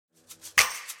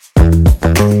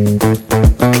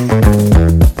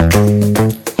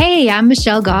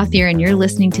Michelle Gauthier, and you're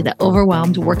listening to the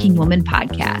Overwhelmed Working Woman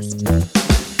podcast.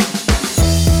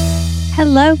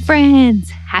 Hello, friends.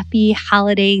 Happy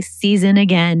holiday season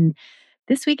again.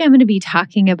 This week, I'm going to be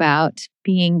talking about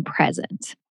being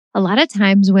present. A lot of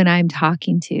times when I'm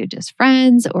talking to just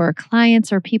friends or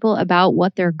clients or people about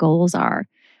what their goals are,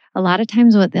 a lot of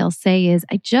times what they'll say is,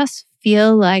 I just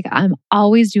feel like I'm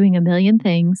always doing a million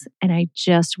things and I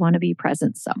just want to be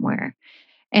present somewhere.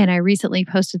 And I recently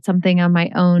posted something on my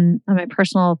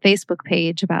personal Facebook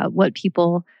page about what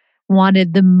people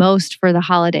wanted the most for the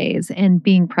holidays, and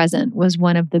being present was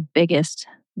one of the biggest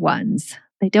ones.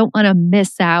 They don't want to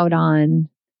miss out on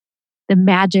the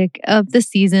magic of the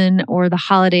season or the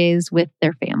holidays with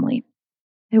their family.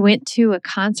 I went to a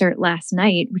concert last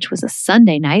night, which was a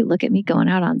Sunday night. Look at me going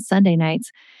out on Sunday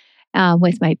nights.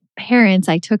 With my parents.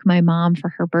 I took my mom for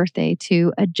her birthday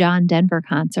to a John Denver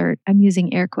concert. I'm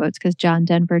using air quotes because John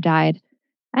Denver died,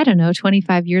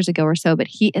 25 years ago or so, but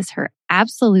he is her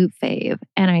absolute fave.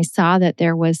 And I saw that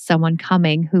there was someone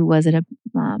coming who was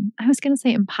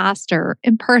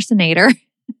impersonator,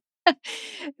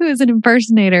 who is an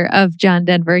impersonator of John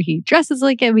Denver. He dresses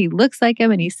like him, he looks like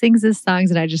him, and he sings his songs.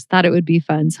 And I just thought it would be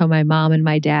fun. So my mom and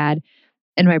my dad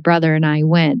and my brother and I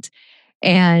went.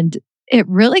 And it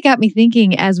really got me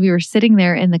thinking as we were sitting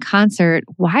there in the concert,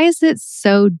 why is it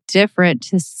so different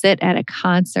to sit at a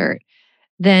concert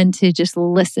than to just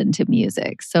listen to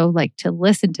music? So like to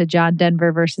listen to John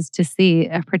Denver versus to see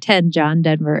a pretend John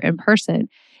Denver in person.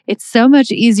 It's so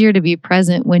much easier to be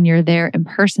present when you're there in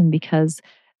person because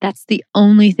that's the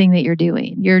only thing that you're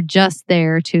doing. You're just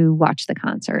there to watch the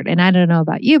concert. And I don't know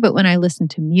about you, but when I listen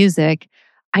to music,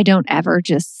 I don't ever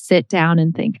just sit down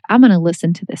and think, I'm going to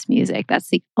listen to this music. That's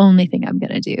the only thing I'm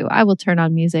going to do. I will turn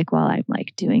on music while I'm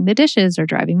like doing the dishes or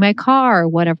driving my car or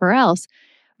whatever else.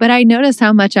 But I noticed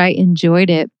how much I enjoyed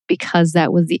it because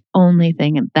that was the only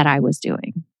thing that I was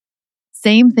doing.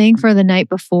 Same thing for the night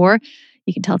before.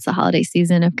 You can tell it's the holiday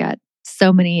season. I've got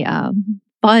so many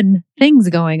fun things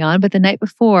going on. But the night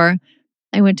before,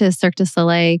 I went to a Cirque du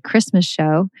Soleil Christmas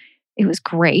show. It was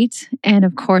great. And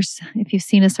of course, if you've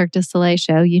seen a Cirque du Soleil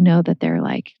show, you know that they're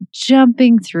like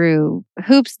jumping through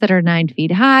hoops that are 9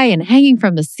 feet high and hanging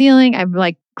from the ceiling. I'm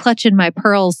like clutching my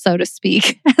pearls, so to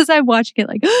speak, as I'm watching it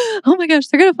like, oh my gosh,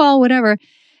 they're going to fall, whatever.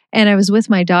 And I was with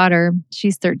my daughter,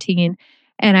 she's 13,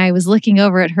 and I was looking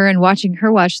over at her and watching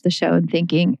her watch the show and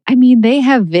thinking, they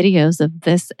have videos of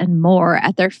this and more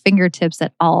at their fingertips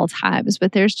at all times,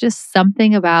 but there's just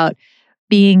something about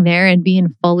being there and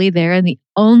being fully there. And the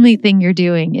only thing you're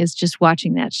doing is just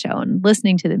watching that show and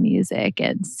listening to the music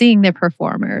and seeing the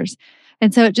performers.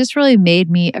 And so it just really made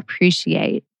me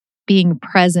appreciate being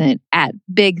present at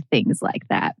big things like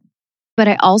that. But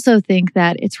I also think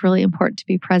that it's really important to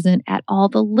be present at all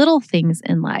the little things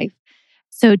in life.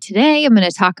 So today I'm going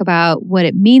to talk about what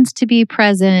it means to be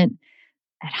present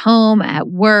at home, at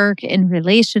work, in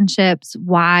relationships,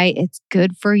 why it's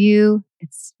good for you.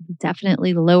 It's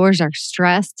definitely lowers our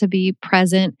stress to be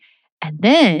present. And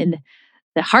then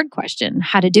the hard question,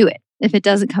 how to do it. If it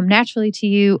doesn't come naturally to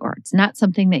you or it's not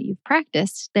something that you've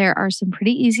practiced, there are some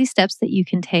pretty easy steps that you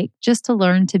can take just to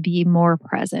learn to be more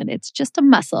present. It's just a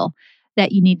muscle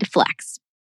that you need to flex.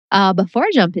 Before I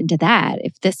jump into that,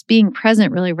 if this being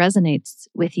present really resonates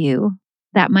with you,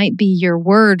 that might be your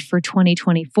word for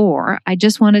 2024. I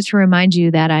just wanted to remind you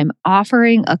that I'm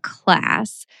offering a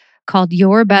class called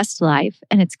Your Best Life,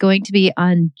 and it's going to be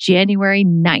on January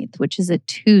 9th, which is a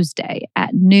Tuesday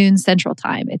at noon Central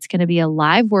Time. It's going to be a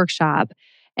live workshop,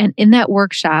 and in that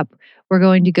workshop, we're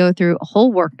going to go through a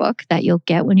whole workbook that you'll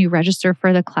get when you register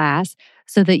for the class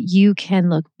so that you can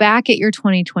look back at your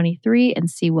 2023 and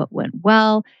see what went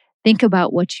well. Think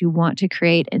about what you want to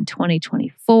create in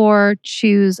 2024,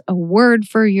 choose a word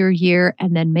for your year,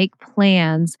 and then make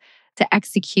plans to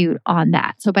execute on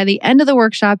that. So by the end of the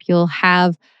workshop, you'll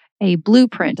have a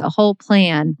blueprint, a whole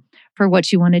plan for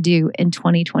what you want to do in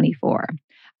 2024.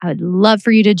 I would love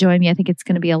for you to join me. I think it's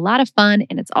going to be a lot of fun,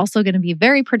 and it's also going to be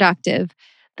very productive.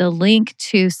 The link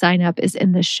to sign up is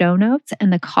in the show notes,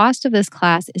 and the cost of this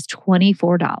class is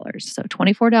 $24. So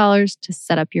 $24 to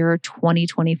set up your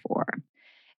 2024.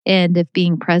 And if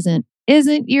being present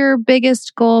isn't your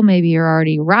biggest goal, maybe you're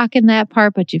already rocking that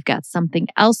part, but you've got something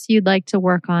else you'd like to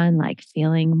work on, like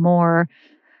feeling more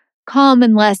calm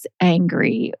and less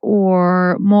angry,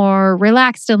 or more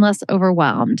relaxed and less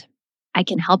overwhelmed, I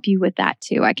can help you with that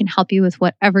too. I can help you with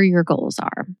whatever your goals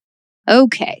are.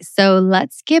 Okay, so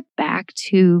let's get back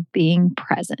to being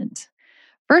present.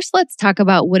 First, let's talk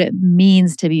about what it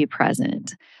means to be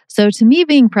present. So to me,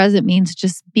 being present means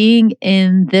just being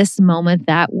in this moment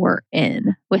that we're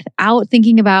in without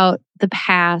thinking about the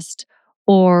past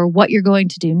or what you're going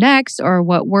to do next, or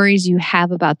what worries you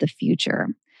have about the future.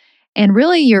 And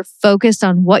really, you're focused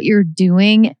on what you're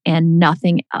doing and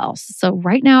nothing else. So,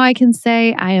 right now, I can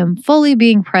say I am fully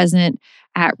being present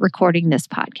at recording this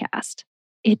podcast.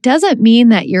 It doesn't mean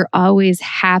that you're always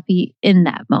happy in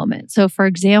that moment. So, for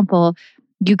example,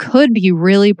 you could be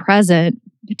really present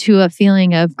to a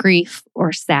feeling of grief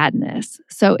or sadness.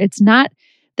 So, it's not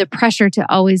the pressure to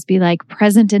always be like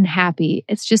present and happy.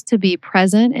 It's just to be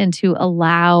present and to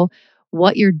allow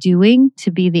what you're doing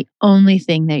to be the only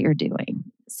thing that you're doing.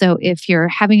 So if you're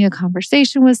having a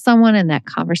conversation with someone and that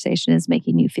conversation is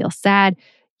making you feel sad,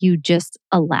 you just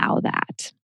allow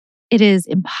that. It is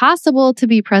impossible to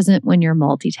be present when you're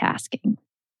multitasking,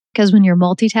 because when you're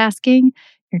multitasking,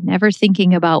 you're never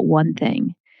thinking about one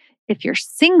thing. If you're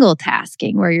single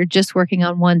tasking, where you're just working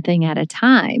on one thing at a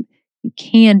time, you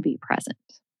can be present.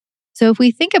 So if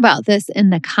we think about this in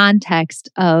the context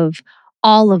of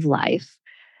all of life,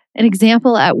 an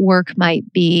example at work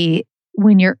might be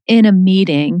when you're in a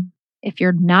meeting. If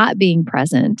you're not being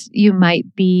present, you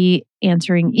might be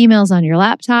answering emails on your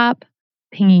laptop,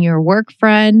 pinging your work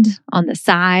friend on the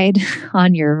side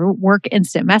on your work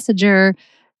instant messenger,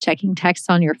 checking texts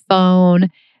on your phone,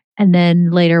 and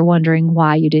then later wondering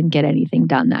why you didn't get anything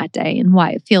done that day and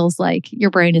why it feels like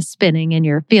your brain is spinning and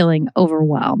you're feeling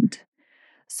overwhelmed.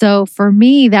 So for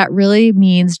me, that really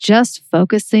means just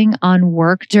focusing on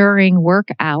work during work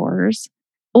hours.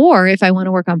 Or if I want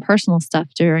to work on personal stuff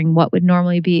during what would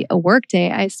normally be a work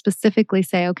day, I specifically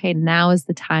say, okay, now is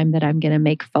the time that I'm going to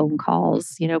make phone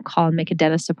calls, call and make a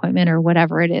dentist appointment or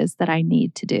whatever it is that I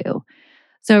need to do.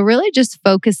 So really just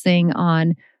focusing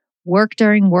on work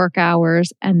during work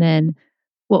hours and then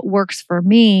what works for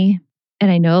me. And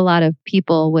I know a lot of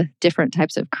people with different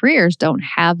types of careers don't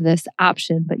have this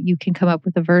option, but you can come up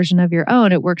with a version of your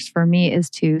own. It works for me is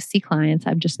to see clients.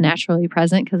 I'm just naturally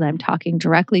present because I'm talking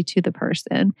directly to the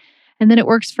person. And then it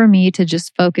works for me to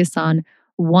just focus on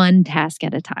one task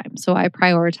at a time. So I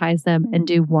prioritize them and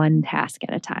do one task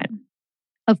at a time.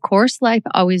 Of course, life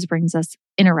always brings us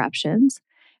interruptions,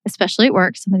 especially at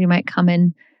work. Somebody might come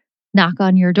and knock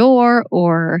on your door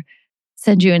or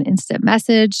send you an instant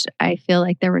message. I feel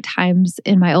like there were times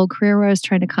in my old career where I was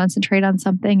trying to concentrate on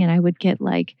something and I would get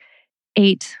like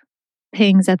 8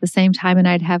 pings at the same time and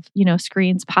I'd have,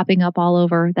 screens popping up all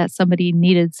over that somebody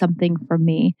needed something from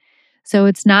me. So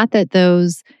it's not that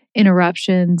those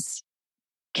interruptions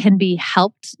can be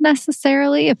helped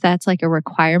necessarily if that's like a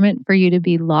requirement for you to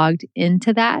be logged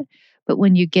into that. But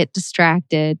when you get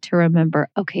distracted, to remember,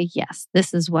 okay, yes,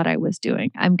 this is what I was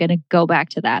doing. I'm going to go back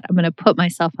to that. I'm going to put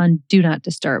myself on do not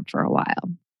disturb for a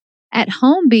while. At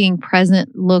home, being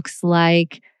present looks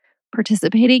like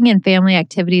participating in family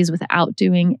activities without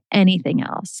doing anything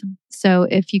else. So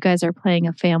if you guys are playing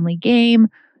a family game,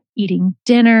 eating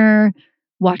dinner,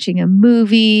 watching a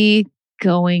movie,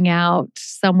 going out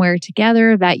somewhere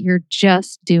together, that you're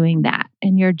just doing that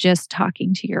and you're just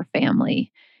talking to your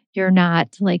family. You're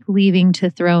not like leaving to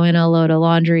throw in a load of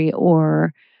laundry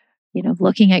or,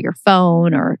 looking at your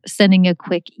phone or sending a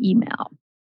quick email.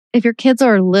 If your kids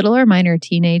are littler, mine are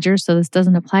teenagers, so this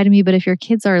doesn't apply to me, but if your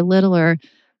kids are littler,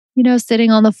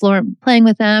 sitting on the floor and playing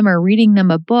with them or reading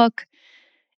them a book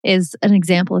is an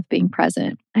example of being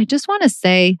present. I just want to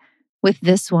say with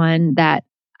this one that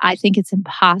I think it's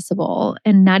impossible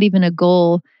and not even a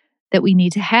goal that we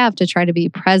need to have to try to be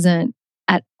present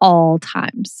at all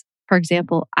times. For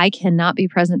example, I cannot be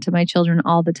present to my children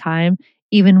all the time,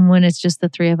 even when it's just the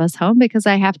 3 of us home, because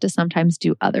I have to sometimes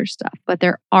do other stuff. But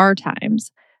there are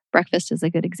times, breakfast is a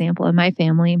good example in my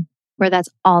family, where that's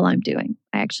all I'm doing.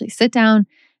 I actually sit down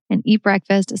and eat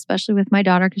breakfast, especially with my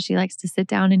daughter, because she likes to sit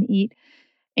down and eat.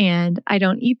 And I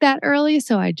don't eat that early.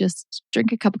 So I just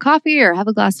drink a cup of coffee or have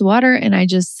a glass of water and I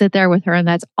just sit there with her. And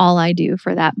that's all I do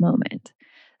for that moment.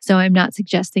 So I'm not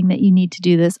suggesting that you need to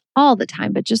do this all the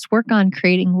time, but just work on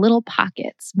creating little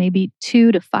pockets, maybe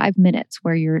 2 to 5 minutes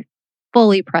where you're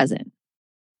fully present.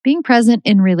 Being present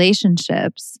in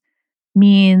relationships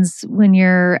means when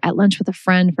you're at lunch with a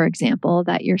friend, for example,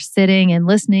 that you're sitting and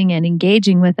listening and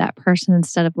engaging with that person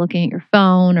instead of looking at your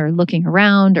phone or looking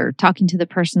around or talking to the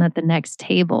person at the next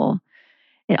table.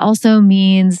 It also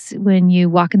means when you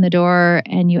walk in the door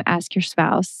and you ask your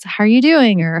spouse, "How are you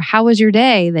doing?" or "How was your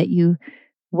day?" that you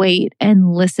wait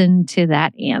and listen to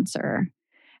that answer.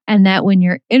 And that when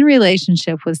you're in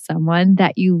relationship with someone,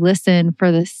 that you listen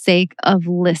for the sake of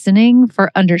listening,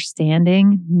 for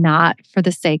understanding, not for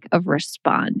the sake of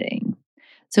responding.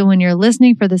 So when you're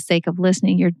listening for the sake of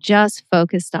listening, you're just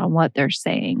focused on what they're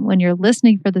saying. When you're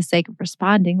listening for the sake of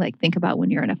responding, like think about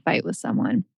when you're in a fight with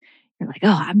someone, you're like,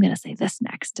 "Oh, I'm going to say this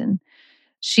next." And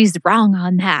she's wrong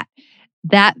on that.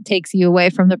 that takes you away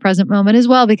from the present moment as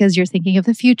well because you're thinking of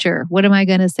the future. What am I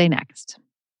going to say next?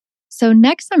 So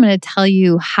next, I'm going to tell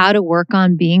you how to work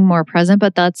on being more present,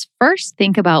 but let's first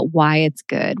think about why it's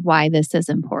good, why this is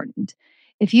important.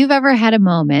 If you've ever had a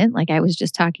moment, like I was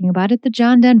just talking about at the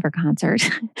John Denver concert,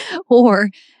 or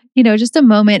just a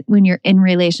moment when you're in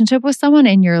relationship with someone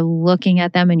and you're looking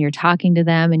at them and you're talking to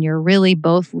them and you're really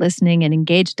both listening and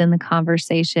engaged in the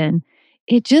conversation,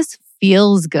 it just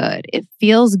feels good. It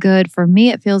feels good for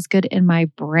me. It feels good in my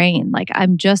brain. Like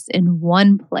I'm just in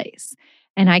one place.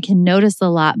 And I can notice a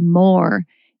lot more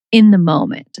in the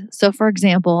moment. So for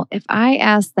example, if I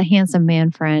ask the handsome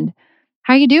man friend,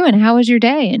 how you doing? How was your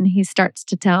day? And he starts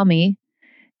to tell me,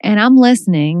 and I'm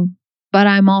listening, but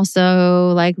I'm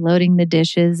also like loading the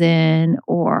dishes in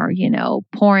or,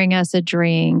 pouring us a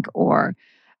drink or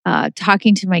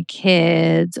talking to my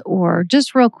kids or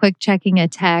just real quick checking a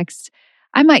text.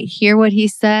 I might hear what he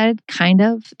said kind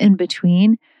of in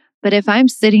between. But if I'm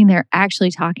sitting there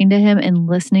actually talking to him and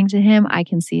listening to him, I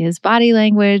can see his body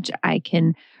language. I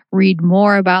can read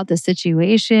more about the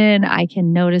situation. I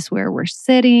can notice where we're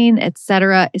sitting,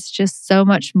 etc. It's just so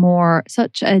much more,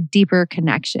 such a deeper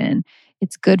connection.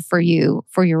 It's good for you,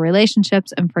 for your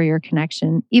relationships and for your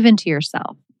connection, even to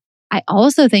yourself. I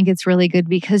also think it's really good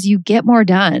because you get more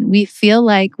done. We feel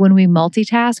like when we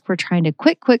multitask, we're trying to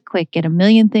quick, get a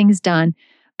million things done.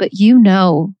 But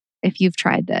if you've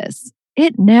tried this,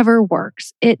 it never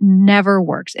works. It never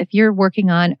works. If you're working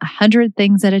on 100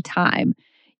 things at a time,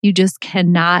 you just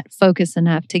cannot focus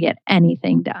enough to get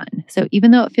anything done. So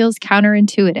even though it feels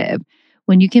counterintuitive,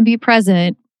 when you can be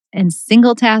present and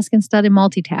single task instead of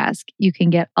multitask, you can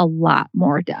get a lot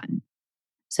more done.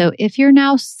 So if you're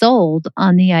now sold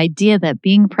on the idea that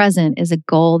being present is a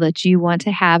goal that you want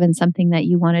to have and something that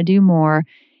you want to do more,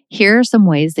 here are some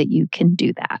ways that you can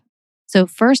do that. So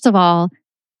first of all,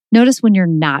 notice when you're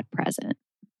not present.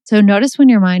 So notice when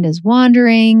your mind is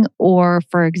wandering, or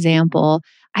for example,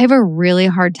 I have a really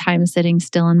hard time sitting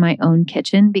still in my own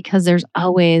kitchen because there's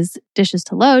always dishes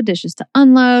to load, dishes to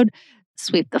unload,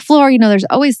 sweep the floor. There's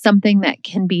always something that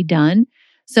can be done.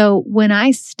 So when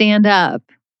I stand up,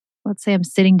 let's say I'm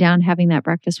sitting down having that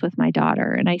breakfast with my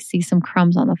daughter and I see some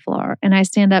crumbs on the floor and I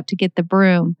stand up to get the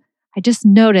broom, I just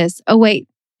notice, oh wait,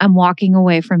 I'm walking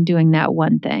away from doing that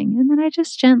one thing. And then I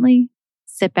just gently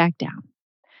sit back down.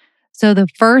 So the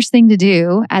first thing to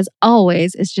do, as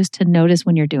always, is just to notice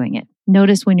when you're doing it.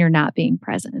 Notice when you're not being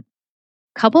present.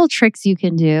 Couple of tricks you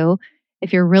can do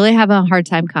if you're really having a hard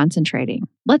time concentrating.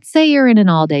 Let's say you're in an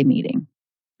all-day meeting.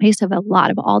 I used to have a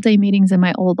lot of all-day meetings in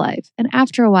my old life. And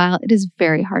after a while, it is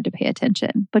very hard to pay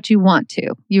attention, but you want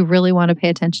to. You really want to pay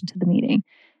attention to the meeting.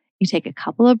 You take a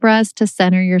couple of breaths to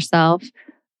center yourself.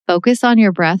 Focus on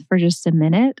your breath for just a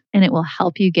minute, and it will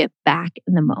help you get back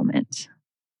in the moment.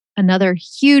 Another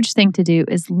huge thing to do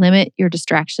is limit your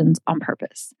distractions on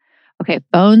purpose. Okay,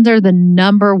 phones are the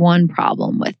number one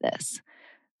problem with this.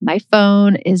 My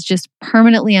phone is just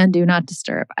permanently on Do Not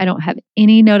Disturb. I don't have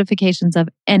any notifications of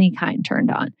any kind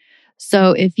turned on.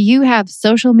 So if you have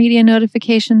social media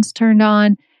notifications turned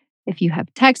on, if you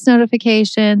have text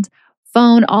notifications,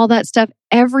 phone, all that stuff,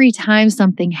 every time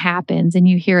something happens and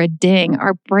you hear a ding,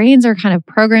 our brains are kind of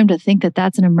programmed to think that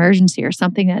that's an emergency or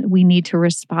something that we need to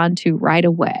respond to right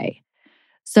away.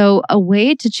 So a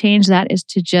way to change that is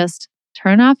to just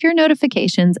turn off your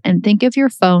notifications and think of your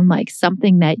phone like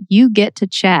something that you get to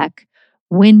check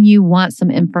when you want some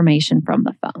information from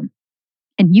the phone.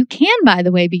 And you can, by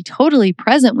the way, be totally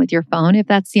present with your phone if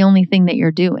that's the only thing that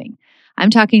you're doing. I'm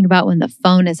talking about when the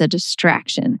phone is a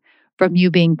distraction from you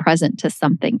being present to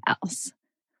something else.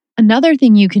 Another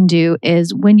thing you can do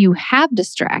is when you have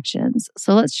distractions.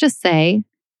 So let's just say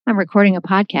I'm recording a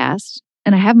podcast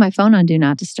and I have my phone on Do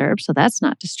Not Disturb, so that's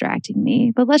not distracting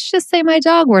me. But let's just say my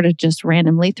dog were to just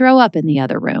randomly throw up in the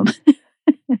other room.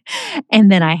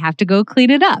 And then I have to go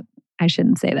clean it up. I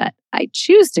shouldn't say that. I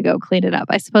choose to go clean it up.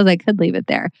 I suppose I could leave it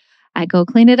there. I go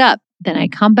clean it up. Then I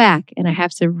come back and I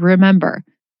have to remember,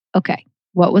 okay,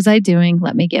 what was I doing?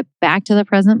 Let me get back to the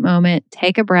present moment,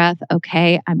 take a breath.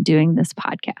 Okay, I'm doing this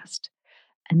podcast.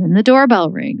 And then the doorbell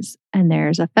rings and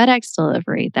there's a FedEx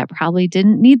delivery that probably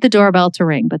didn't need the doorbell to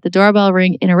ring, but the doorbell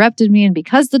ring interrupted me. And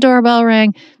because the doorbell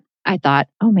rang, I thought,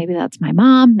 oh, maybe that's my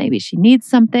mom. Maybe she needs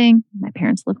something. My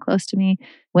parents live close to me.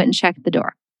 Went and checked the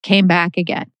door. Came back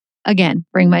again. Again,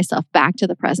 bring myself back to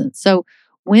the present. So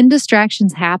when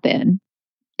distractions happen,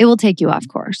 it will take you off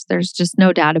course. There's just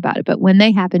no doubt about it. But when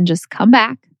they happen, just come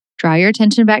back, draw your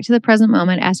attention back to the present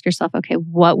moment, ask yourself, okay,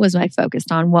 what was I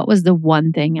focused on? What was the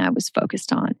one thing I was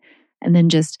focused on? And then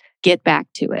just get back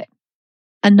to it.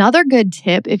 Another good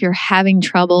tip, if you're having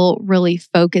trouble really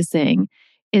focusing,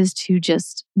 is to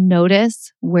just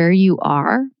notice where you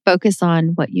are, focus on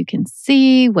what you can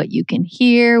see, what you can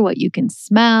hear, what you can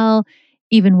smell,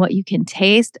 even what you can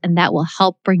taste, and that will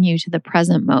help bring you to the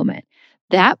present moment.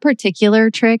 That particular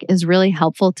trick is really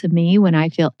helpful to me when I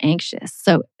feel anxious.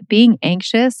 So being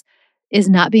anxious is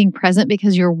not being present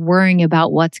because you're worrying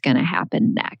about what's going to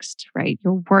happen next, right?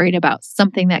 You're worried about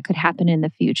something that could happen in the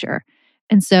future.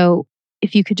 And so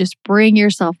if you could just bring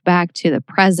yourself back to the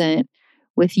present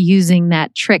with using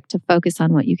that trick to focus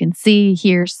on what you can see,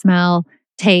 hear, smell,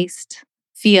 taste,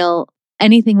 feel,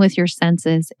 anything with your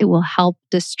senses, it will help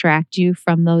distract you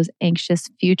from those anxious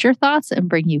future thoughts and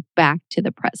bring you back to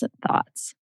the present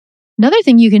thoughts. Another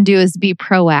thing you can do is be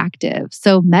proactive.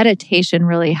 So meditation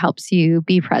really helps you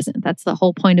be present. That's the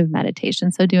whole point of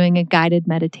meditation. So doing a guided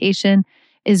meditation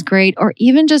is great, or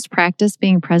even just practice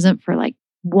being present for like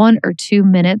 1 or 2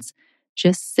 minutes.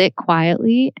 Just sit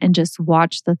quietly and just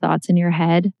watch the thoughts in your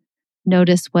head.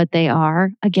 Notice what they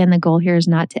are. Again, the goal here is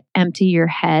not to empty your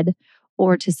head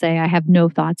or to say, I have no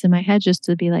thoughts in my head, just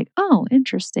to be like, oh,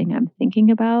 interesting. I'm thinking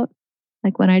about,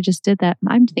 like when I just did that,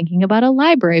 I'm thinking about a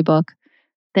library book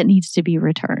that needs to be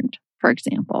returned, for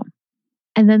example.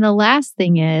 And then the last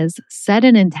thing is set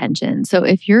an intention. So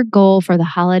if your goal for the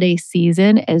holiday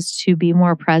season is to be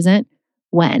more present,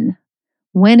 when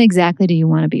exactly do you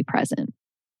want to be present?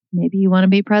 Maybe you want to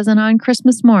be present on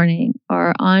Christmas morning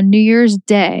or on New Year's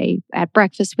Day at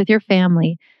breakfast with your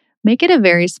family. Make it a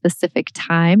very specific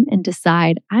time and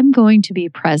decide, I'm going to be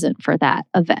present for that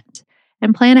event,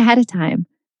 and plan ahead of time.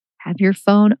 Have your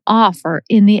phone off or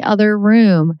in the other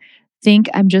room. Think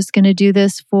I'm just going to do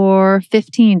this for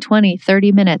 15, 20,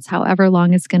 30 minutes, however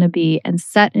long it's going to be, and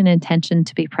set an intention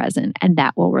to be present. And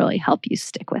that will really help you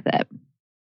stick with it.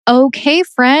 Okay,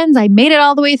 friends, I made it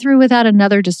all the way through without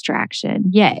another distraction.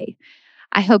 Yay.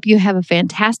 I hope you have a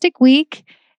fantastic week,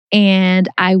 and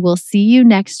I will see you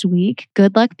next week.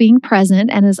 Good luck being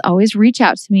present. And as always, reach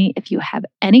out to me if you have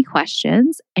any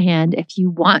questions. And if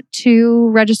you want to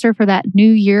register for that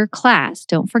New Year class,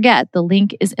 don't forget the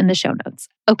link is in the show notes.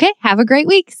 Okay, have a great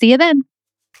week. See you then.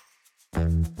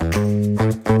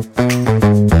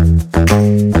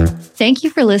 Thank you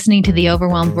for listening to the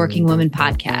Overwhelmed Working Woman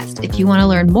podcast. If you want to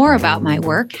learn more about my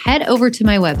work, head over to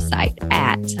my website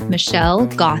at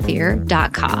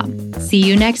michellegauthier.com. See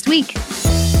you next week.